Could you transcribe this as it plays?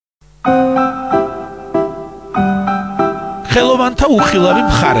ხელოვანთა უხილავი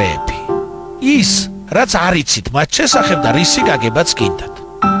მხარეები. ის, რაც არ იცით მათ შესახებ და რისი გაგებაც გინდათ.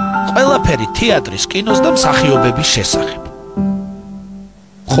 ყველაფერი თეატრის, კინოს და მსახიობების შესახებ.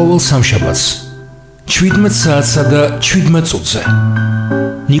 ყოველ სამშაბათს 17 საათსა და 17 წუთზე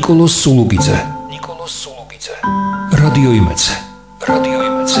ნიკოლოზ წულუკიძე რადიო იმედზე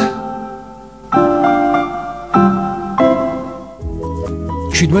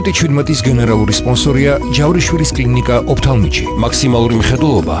 17-17-ის გენერალური სპონსორია ჯავრიშვილის კლინიკა ოფთალმიჩი. მაქსიმალური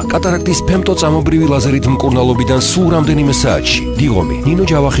მხედველობა კატარაქტის ფემტოწამობრივი ლაზერით მკურნალობიდან სულ რამდენიმე საათში. დიღომი ნინო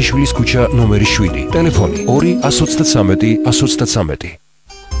ჯავახიშვილის ქუჩა ნომერი 7. ტელეფონი 2-123-123.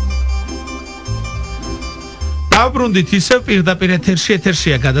 დაბრუნდით ისევ პირდაპირ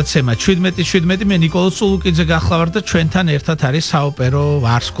ეთერშია გადაცემა 17-17 მე ნიკოლოზ წულუკიძე გახლავარ და ჩვენთან ერთად არის საოპერო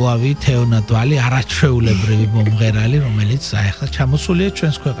ვარსკვლავი თეონა დვალი არაჩვეულებრივი მომღერალი რომელიც ახლა ჩამოსულია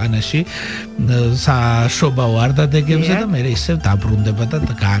ჩვენს ქვეყანაში საშობაო არდადეგებზე და მე ისევ დაბრუნდება და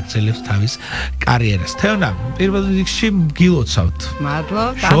გააგრძელებს თავის კარიერას. თეონა, პირველ რიგში გილოცავთ.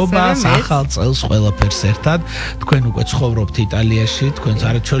 მადლობა. შობას ახალ წელს ყველაფერს ერთად. თქვენ უკვე ცხოვრობთ იტალიაში, თქვენს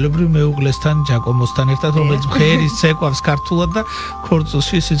არაჩვეულებრივ მეუღლესთან, ჯაკომოსთან ერთად, რომელიც ერის ცეკვავს ქართულად და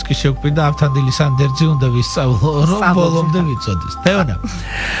ქორწილში ისიც კი შეგვიდა ავთანდილის ანდერძი უნდა ვისწავლო რომ ბოლომდე ვიცოდეს. თეონა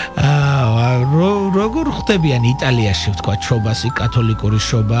როგორ ხვდებიან იტალიაში ვთქვა შობასი კათოლიკური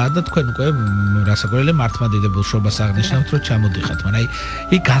შობაა და თქვენ უკვე რასაკვირველია მართლმადიდებელ შობას აღნიშნავთ რომ ჩამოდიხართ, მაგრამ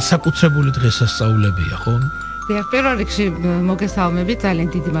იქ განსაკუთრებული დღესასწაულებია, ხო? დიახ, პირველ რიგში მოგესალმებით, ძალიან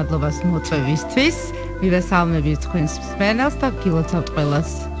დიდი მადლობა მოწვევისთვის. მივესალმებით თქვენს მსმენელს და გილოცავთ ყველას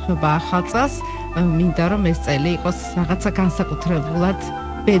შობა ახალ წელს. მინდა რომ ეს წელი იყოს რაღაცა განსაკუთრებულად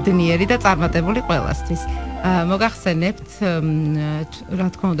ბედნიერი და წარმატებული ყველასთვის. მოგახსენებთ, რა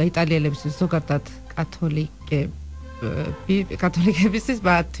თქმა უნდა, იტალიელებისთვის ზოგადად კათოლიკებისთვის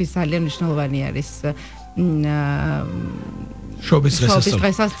მათთვის ძალიან მნიშვნელოვანი არის შობის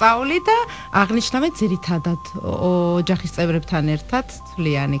დღესასწაული და აღნიშნავენ ძირითადად ოჯახის წევრებთან ერთად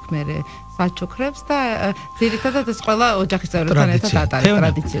თვლიან იქ მე საჩუქრებს და ძირითადად ეს ყველა ოჯახის წევრებთან ერთად ატარებს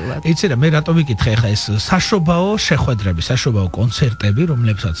ტრადიციულად. იცი რა, მე რატომ ვიკითხე ხა ეს საშობაო შეხვედრები, საშობაო კონცერტები,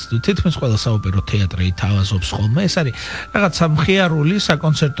 რომლებსაც თითქმის ყველა საოპერო თეატრი თავაზობს ხოლმე. ეს არის რაღაცა მხიარული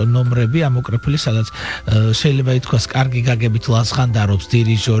საკონცერტო ნომრები ამოკრეფილი, სადაც შეიძლება ითქვას კარგი გაგებით ლაზღანდარობს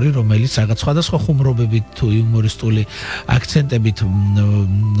დირიჟორი, რომელიც რაღაც სხვადასხვა ხუმრობებით თუ იუმორისტული აქცენტებით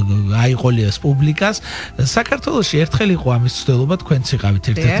აიყოლიებს პუბლიკას. საქართველოში ერთხელ იყო ამის ცდელობა, თქვენც იყავით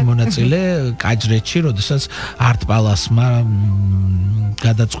ერთ-ერთი მონაწილე კაჯრეთში, როდესაც არტპალასმა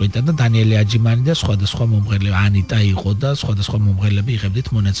გადაწყვიტა და დანიელი აჯიმანი და სხვადასხვა მომღერლები ანიტა იყო და სხვადასხვა მომღერლები იღებდით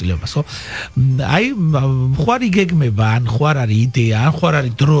მონაწილეობას, ხო? აი, ხوار იგეგმება, ან ხوار არის იდეა, ან ხوار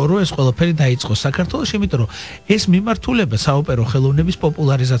არის დრო, რომ ეს ყველაფერი დაიწყოს საქართველოში, იმიტომ რომ ეს მიმართულება საოპერო ხელოვნების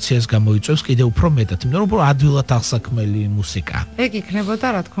პოპულარიზაციას გამოიწვევს კიდევ უფრო მეტად, იმიტომ რომ ადვილად აღსაქმელი მუსიკა. ეგ იქნებოდა,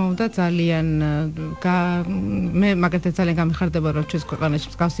 რა თქმა უნდა, ძალიან მე მაგათაც ძალიან გამიხარდება, რომ ჩვენს ქვეყანაში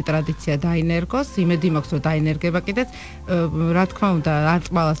მსგავსი ტრადიცია დაინერგოს, იმედი მაქვს, რომ დაინერგება კიდეც. რა თქმა უნდა,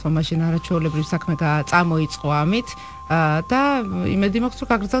 არტპალასმა მაშინ არაჩვეულებრივი საქმე წამოიწყო ამით და იმედი მაქვს, რომ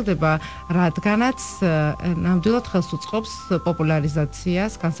გაგრძელდება, რადგანაც ნამდვილად ხელს უწყობს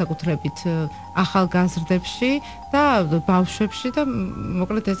პოპულარიზაციას, განსაკუთრებით ახალგაზრდებში და ბავშვებში და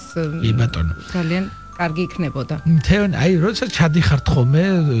მოკლედ ეს ძალიან კარგი იქნებოდა. თეონა, აი, როდესაც ჩადიხართ ხოლმე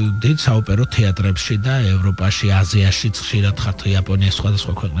დიდ საოპერო თეატრებში და ევროპაში, აზიაშიც ხშირად ხართ იაპონიაში,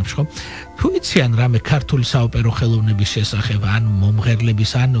 სხვადასხვა ქვეყნებში, ხო? თუ იციან რამე ქართული საოპერო ხელოვნების შესახებ, ან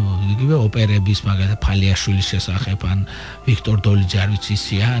მომღერლების, ან იგივე ოპერების, მაგალითად ფალიაშვილის შესახებ, ან ვიქტორ დოლიძე არ ვიცი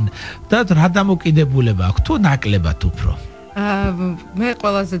ისიან და რა დამოკიდებულება აქვს თუ ნაკლებად უფრო? მე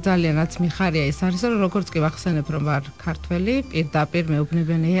ყველაზე ძალიან რაც მიხარია ის არის რომ როგორც კი ვახსენებ რომ ვარ ქართველი პირდაპირ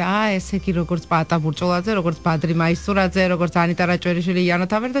მეუბნებიან ესე იგი როგორც პატა ბურჭულაძე როგორც ბადრი მაისურაძე როგორც ანიტა რაჭვერიშვილი იანო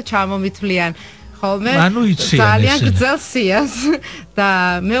თამარი და ჩამომითვლიან ხოლმე ძალიან გრძელ სიას და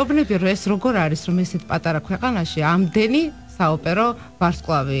მეუბნები რომ ეს როგორ არის რომ ესეთ პატარა ქვეყანაში ამდენი საოპერო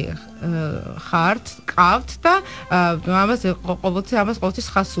ვარსკვლავი ხართ, ყავთ და ამას ყოველთვის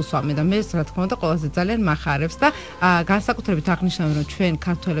ხაზს უსვამენ და მე რა თქმა უნდა ყველაზე ძალიან მახარებს და განსაკუთრებით აღნიშნავენ რომ ჩვენ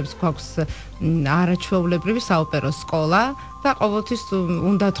ქართველებს გვაქვს არაჩვეულებრივი საოპერო სკოლა და ყოველთვის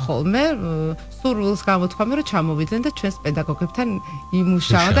უნდათ ხოლმე სურვილს გამოთქვამენ რომ ჩამოვიდნენ და ჩვენს პედაგოგებთან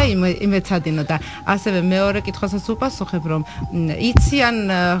იმუშაონ და იმეცადინო და ასევე მეორე კითხვასაც უპასუხებ რომ იციან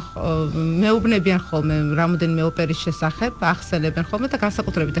მეუბნებიან ხოლმე რამოდენიმე ოპერის შესახებ ახსენებენ ხოლმე და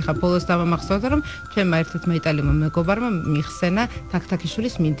განსაკუთრებით ახლა ბოლოს დამამახსოვრდა რომ ჩემმა ერთ-ერთმა იტალიელმა მეგობარმა მიხსენა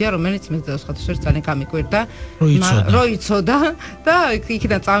თაქთაქიშვილის მინდია რომელიც მე სხვადასხვა ძალიან გამიკვირდა როიცოდა და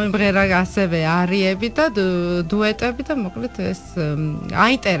იქიდან წამიმღერა ასევე არიები და დუეტები და მოკლედ ეს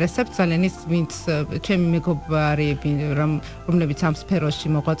აინტერესებს ძალიან ის ვინც ჩემი მეგობარები რომლებიც ამ სფეროში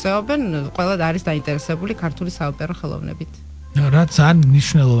მოღვაწეობენ ყველა არის დაინტერესებული ქართული საოპერო ხელოვნებით რა ძალიან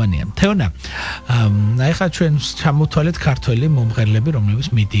მნიშვნელოვანია. თეონა, ეხლა ჩვენ ჩამოთვალეთ ქართველი მომღერლები, რომლებიც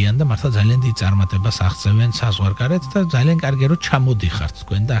მიდიან და მართლა ძალიან დიდ წარმატებას აღწევენ საზღვარგარეთ და ძალიან კარგია რომ ჩამოდიხართ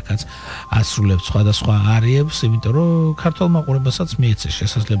თქვენ და აქაც ასრულებთ სხვადასხვა არიებს, იმიტომ რომ ქართულ მაყურებელსაც მიეცეს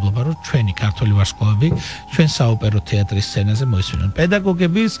შესაძლებლობა რომ ჩვენი ქართველი ვარსკვლავები ჩვენ საოპერო თეატრის სცენაზე მოისმინონ.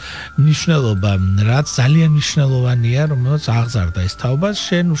 პედაგოგების მნიშვნელობა, რაც ძალიან მნიშვნელოვანია, რომელსაც აღზარდა ეს თაობა,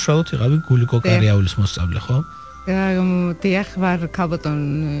 შენ უშუალოდ იყავი გულიკო კარიაულის მოსწავლე, ხო? დიახ ვარ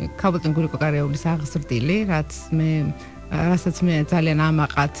ქალბატონ გულიკო კარიაულის აღზრდილი რასაც მე ძალიან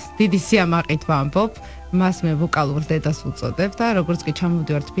ამაყად დიდი სიამაყით ვამბობ მას მე ვოკალურ დედას ვუწოდებ და როგორც კი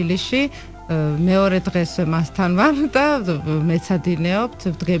ჩამოვდივარ თბილისში მეორე დღესვე მასთან ვარ და მეცადინეობთ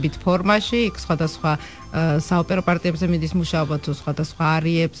ვდგებით ფორმაში იქ სხვადასხვა საოპერო პარტიებზე მიდის მუშაობა თუ სხვადასხვა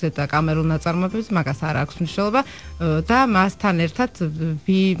არიებზე და კამერულ ნაწარმოებებზე მაგას არ აქვს მნიშვნელობა და მასთან ერთად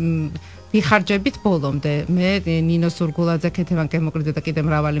ვიხარჯებით ბოლომდე მე ნინო სურგულაძე ქეთევან კემოკლიდე და კიდე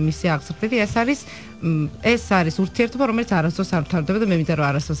მრავალი მისი აღზრდილი ეს არის ურთიერთობა რომელიც არასდროს არ მთავრდება და მე მინდა რომ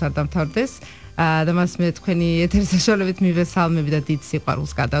არასდროს არ დამთავრდეს და მას მე თქვენი ეთერის საშუალებით მივესალმები და დიდ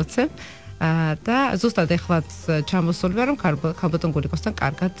სიყვარულს გადავცემ და ზუსტად ეხლაც ჩამოსული ვარ რომ ქალბატონ გულიკოსთან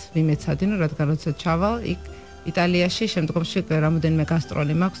კარგად ვიმეცადინო რადგან როცა ჩავალ იქ იტალიაში შემდგომში რამოდენიმე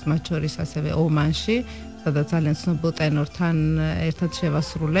გასტროლი მაქვს მათ შორის ასევე ომანში სადაც ძალიან ცნობილ ტენორთან ერთად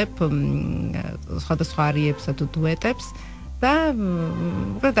შევასრულებ სხვადასხვა არიებსა თუ დუეტებს და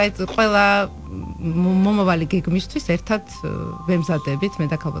ყველა მომავალი გეგმისთვის ერთად ვემზადებით მე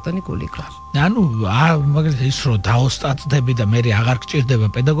და ქალბატონი გულიკო. ანუ მაგალითად ის რომ დაოსტატდები და მე აღარ გჭირდება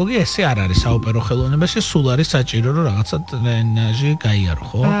პედაგოგი, ესე არ არის საოპერო ხელოვნებაში, სულ არის საჭირო რომ რაღაცა ტრენაჟი გაიარო,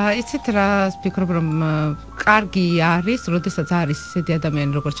 ხო? იცით რა ვფიქრობ რომ კარგი არის, როდესაც არის ისეთი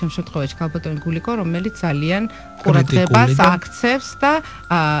ადამიანი როგორც ჩემ შემთხვევაში ქალბატონი გულიკო, რომელიც ძალიან ყურადღებას აქცევს და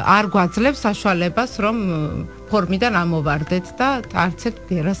არ გვაძლევს საშუალებას რომ ფორმიდან ამოვარდეთ და არც ერთ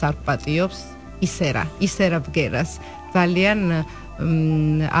ბგერას არ პატიობს ისე რა ბგერას ძალიან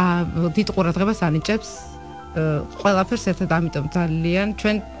დიდ ყურადღებას ანიჭებს ყველაფერს ერთად ამიტომ ძალიან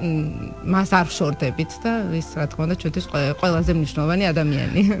ჩვენ მას არ ვშორდებით და ის რა თქმა უნდა ჩვენთვის ყველაზე მნიშვნელოვანი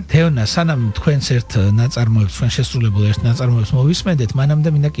ადამიანი. თეონა, სანამ თქვენს ერთ ნაწარმოებს ჩვენ შესრულებულ ერთ ნაწარმოებს მოვისმენდეთ, მანამდე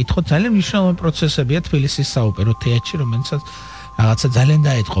მინდა კითხოთ ძალიან მნიშვნელოვანი პროცესებია თბილისის საოპერო თეატრში, რომელსაც რაღაცა ძალიან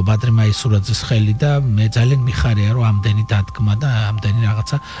დაეთყო ბადრი მაისურაძის ხელი და მე ძალიან მიხარია რომ ამდენი დადგმა და ამდენი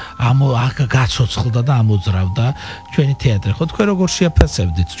რაღაცა გაცოცხლდა და ამოძრავდა ჩვენი თეატრი. ხო თქვენ როგორ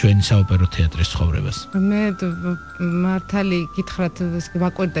შეაფასებდით ჩვენი საოპერო თეატრის ცხოვრებას? მე მართალი გითხრათ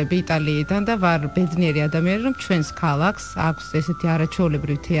ვაკვირდები იტალიიდან და ვარ ბედნიერი ადამიანი რომ ჩვენს ქალაქს აქვს ესეთი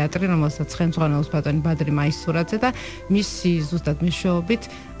არაჩვეულებრივი თეატრი რომელსაც ხელმძღვანელობს ბატონი ბადრი მაისურაძე და მისი ზუსტად მეშვეობით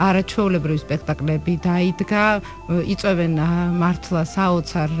არაჩვეულებრივი სპექტაკლები დაიდგა იწვევენ მართლა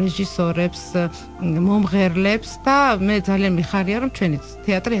საოცარ რეჟისორებს მომღერლებს და მე ძალიან მიხარია რომ ჩვენი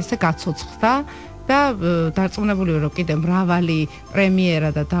თეატრი ესე გაცოცხლდა და დარწმუნებული ვარ რომ კიდე მრავალი პრემიერა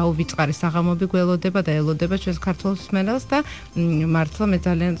და დაუვიწყარი საღამოები გველოდება და ელოდება ჩვენს ქართულ მსმენელს და მართლა მე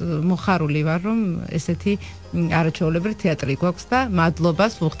ძალიან მოხარული ვარ რომ ესეთი არაჩვეულებრივი თეატრი გვაქვს და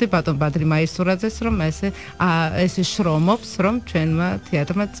მადლობას ვუხდი ბატონ ბადრი მაისურაძეს რომ ესე შრომობს რომ ჩვენმა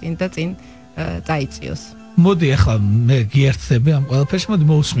თეატრმა წინ და წინ დაიწიოს. მოდი ახლა მე გიერთდები ამ ყველაფერში, მოდი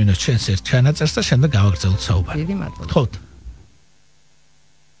მოусმინოთ ჩვენს ერთ ჩანაწერს და შემდეგ გავაგრძელოთ საუბარი. დიდი მადლობა. ხოთ.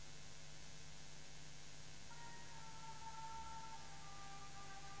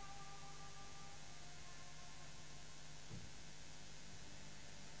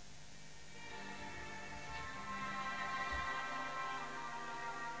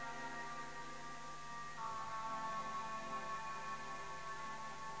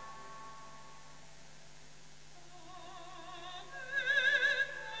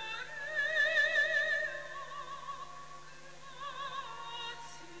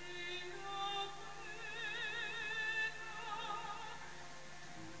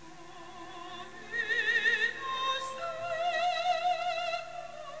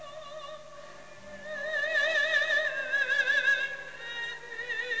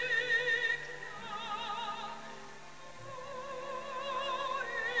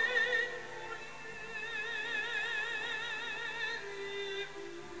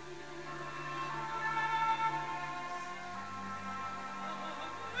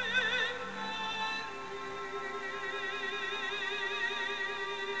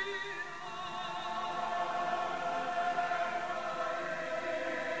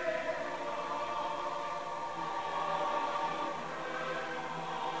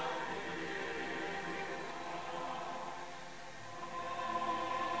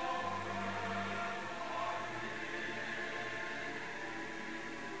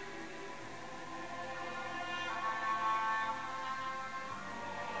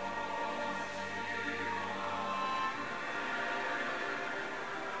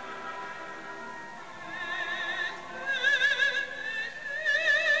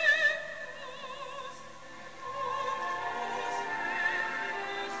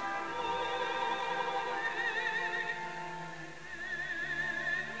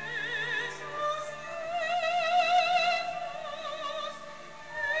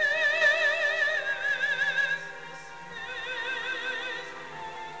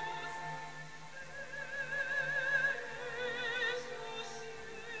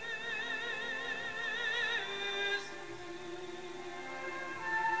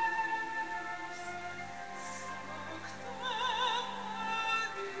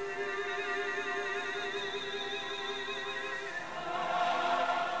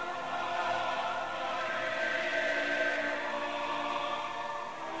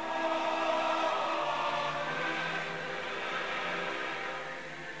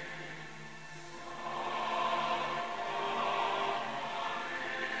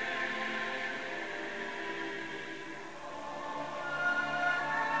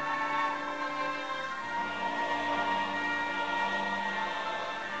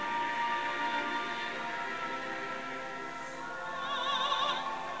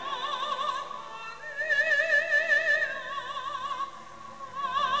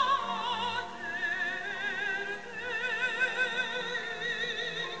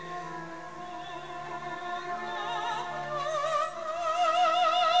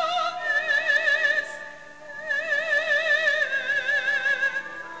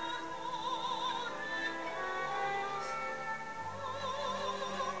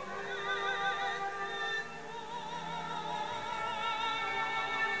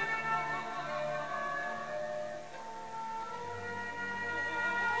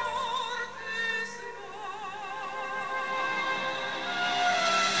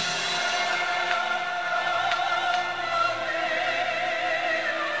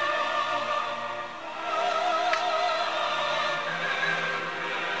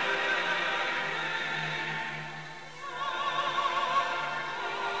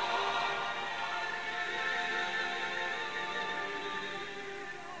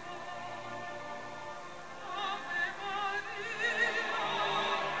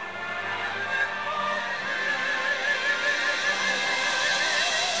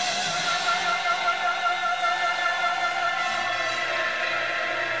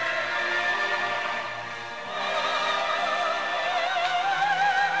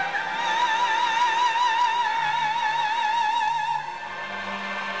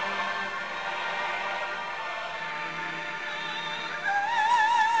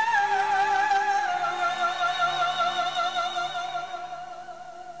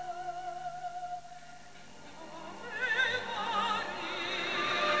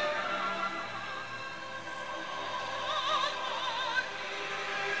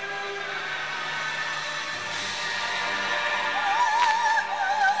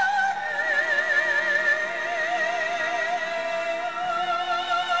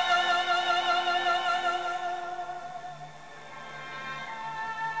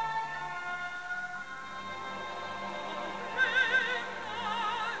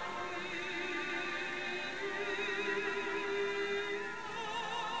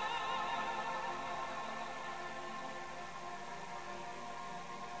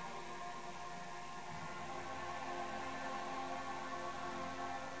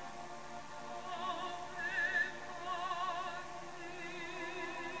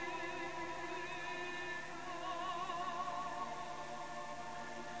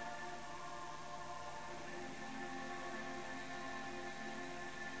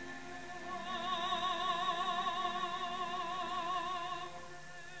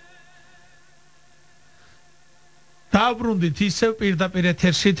 დავბრუნდით ისევ პირდაპირ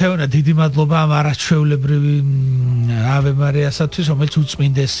ეთერში თეონა დიდი მადლობა ამ არაჩვეულებრივი ave mariasათვის რომელიც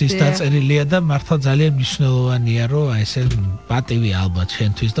უწმინდესის დაწერილია და მართლა ძალიან მნიშვნელოვანია რომ ესე პატივი ალბათ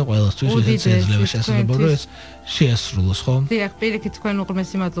შენთვის და ყველასთვის ვისაც ეძლევა შესაძლებლობა რომ ეს შეასრულოს ხო? დიახ, პირიქით თქვენ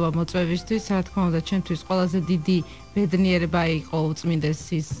უღრმესი მადლობა მოწვევისთვის, რა თქმა უნდა ჩვენთვის ყველაზე დიდი ბედნიერება იყო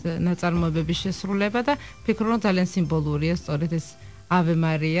უწმინდესის ნაწარმოებების შესრულება და ფიქრობ რომ ძალიან სიმბოლურია სწორედ ეს ave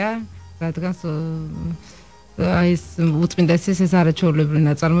maria, რადგან ეს უწმინდესის ეს არაჩვეულებრივი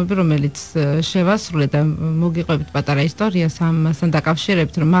ნაწარმოები რომელიც შევასრულეთ და მოგიყვებით პატარა ისტორიას ამასთან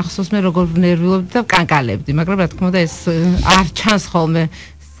დაკავშირებით რომ მახსოვს მე როგორ ნერვიულობდი და კანკალებდი მაგრამ რა თქმა უნდა ეს არ ჩანს ხოლმე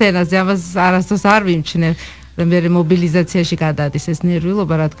სცენაზე ამას არასდროს არ ვიმჩნევ მე მობილიზაციაში გადადის ეს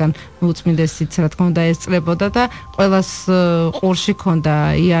ნერვიულობა რადგან უწმინდესიც რა თქმა უნდა ესწრებოდა და ყველას ყურში ქონდა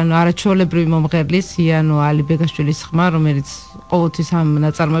იანო არაჩვეულებრივი მომღერლის იანო ალიბეგაშვილის ხმა რომელიც ყოველთვის ამ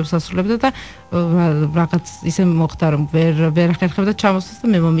ნაწარმოებს ასრულებდა და რაღაც ისე მოხდა რომ ვერ ახერხებდა ჩამოსვლას და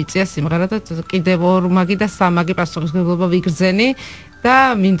მე მომიწია სიმღერა და კიდევ ორ მაგი და სამაგი პასუხისმგებლობა ვიგრძენი და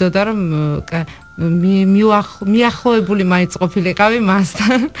მინდოდა რომ მიახლოებული მაინც ყოფილიყავი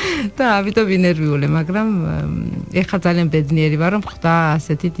მასთან და ამიტომ ვინერვიულე მაგრამ ეხლა ძალიან ბედნიერი ვარ რომ ხდა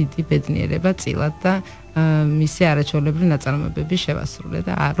ასეთი დიდი ბედნიერება წილად და მისი არაჩვეულებრივი ნაწარმოებები შევასრულე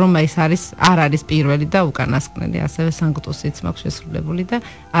და რომ ეს არ არის პირველი და უკანასკნელი ასევე სანქტუსიც მაქვს შესრულებული და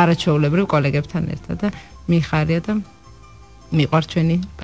არაჩვეულებრივ კოლეგებთან ერთად და მიხარია და მიყვარს ჩვენი